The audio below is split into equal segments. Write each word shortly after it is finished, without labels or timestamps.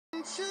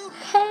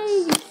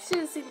Hey, you should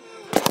have seen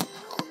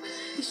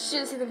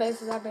the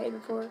faces I made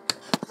before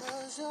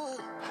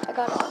I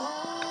got on.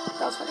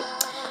 That was funny.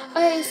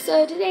 Okay,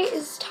 so today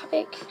is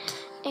topic,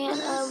 and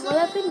what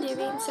I've been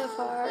doing so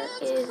far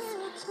is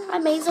I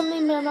made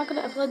something, but I'm not going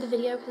to upload the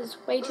video because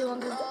it's way too long,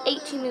 because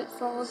it's 18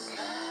 minutes long.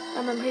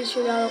 I'm pretty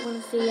sure y'all don't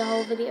want to see a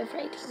whole video for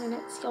 18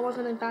 minutes. Y'all want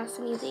something fast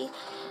and easy.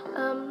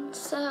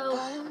 So,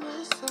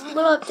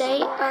 little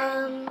update.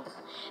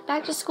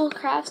 Back to school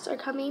crafts are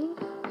coming.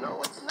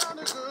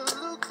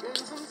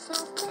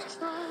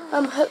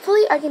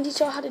 Hopefully I can teach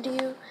y'all how to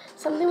do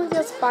something with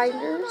those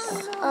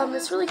binders.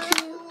 It's really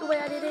cute the way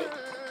I did it.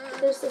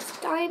 There's this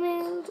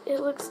diamond.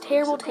 It looks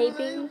terrible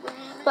taping,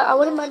 but I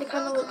wouldn't mind it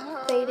kind of look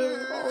faded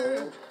and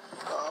old.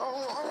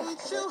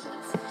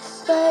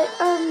 But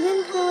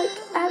then kind of like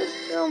add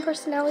your own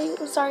personality.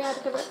 I'm sorry I had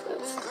to cover up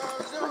this.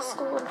 My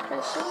school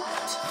impression.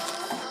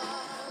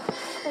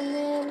 And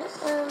then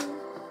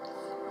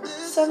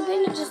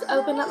something to just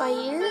open up my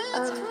ear.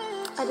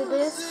 I did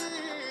this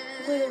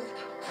with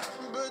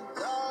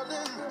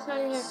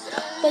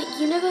but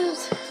you know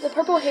the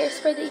purple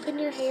hairspray that you put in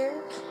your hair?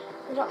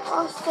 And I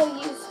also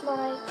used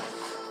my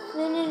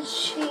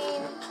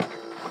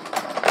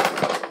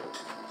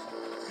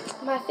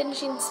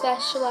finishing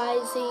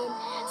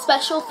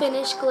special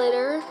finish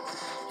glitter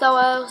that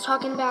I was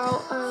talking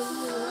about,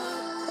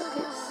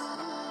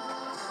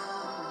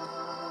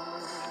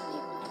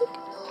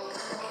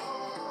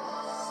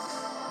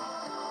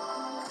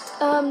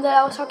 that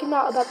I was talking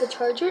about the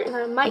charger, and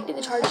I might do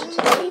the charger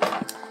today.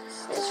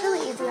 It's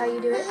really easy how you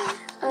do it.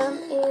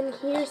 And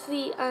here's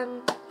the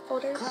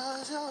folder.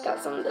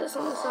 Got some of this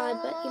on the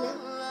side, but you know,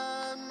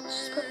 let's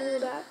just put it in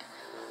the back.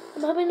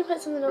 I'm hoping to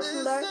put something else in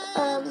the back.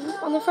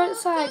 On the front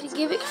side, to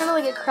give it kind of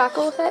like a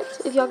crackle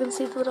effect, if y'all can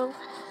see the little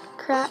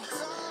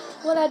cracks.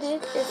 What I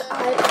did is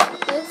I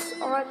put this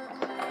on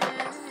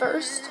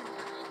first,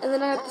 and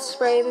then I got the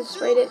spray and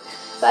sprayed it.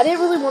 But I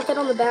didn't really want that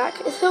on the back.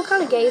 It still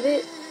kind of gave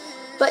it,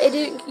 but it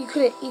didn't. You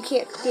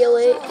can't feel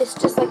it. It's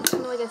just like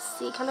kind of like a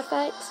C kind of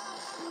effect.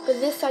 But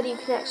this side you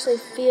can actually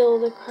feel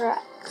the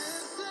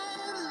cracks.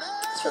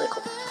 It's really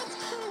cool.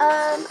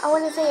 I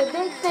want to say a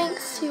big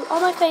thanks to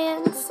all my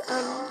fans.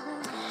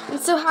 I'm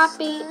so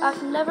happy.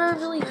 I've never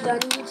really done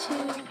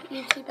YouTube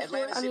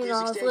before. I mean, when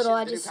I was little,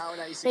 I just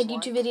made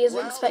YouTube videos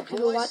and expect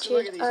people to watch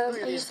it.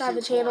 I used to have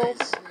a channel,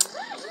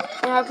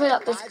 and I put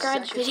up this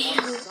grudge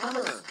video.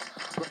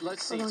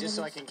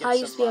 I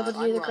used to be able to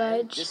do the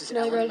grudge. You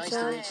know, the grudge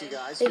sound.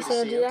 They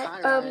say I do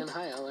that.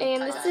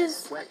 And this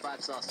is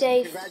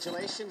day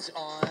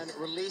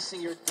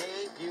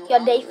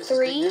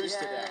 3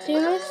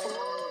 doing this.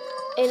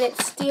 And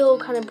it's still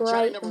kind of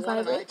bright and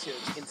vibrant.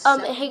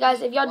 Hey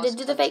guys, if y'all did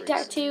do the fake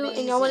tattoo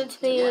and y'all want it to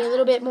be a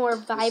little bit more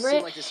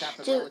vibrant,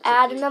 just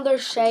add another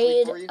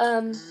shade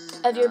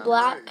of your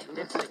black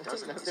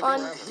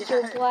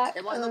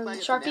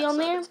Sharpie on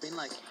there,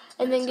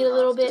 and then get a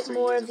little bit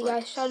more of the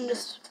eyeshadow and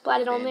just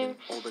splat it on there,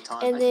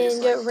 and then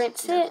go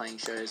rinse it,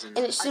 and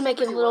it should make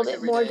it a little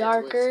bit more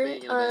darker.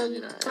 I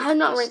have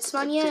not rinsed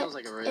mine yet,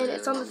 and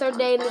it's on the 3rd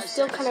day, and it's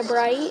still kind of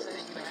bright.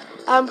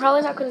 I'm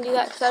probably not going to do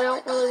that because I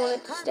don't really want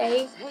it to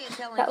stay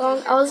that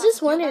long. I was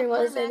just wondering what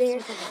was in there.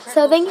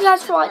 So thank you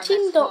guys for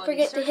watching. Don't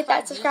forget to hit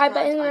that subscribe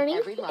button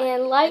underneath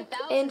and like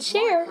and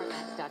share.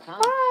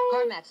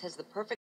 Bye.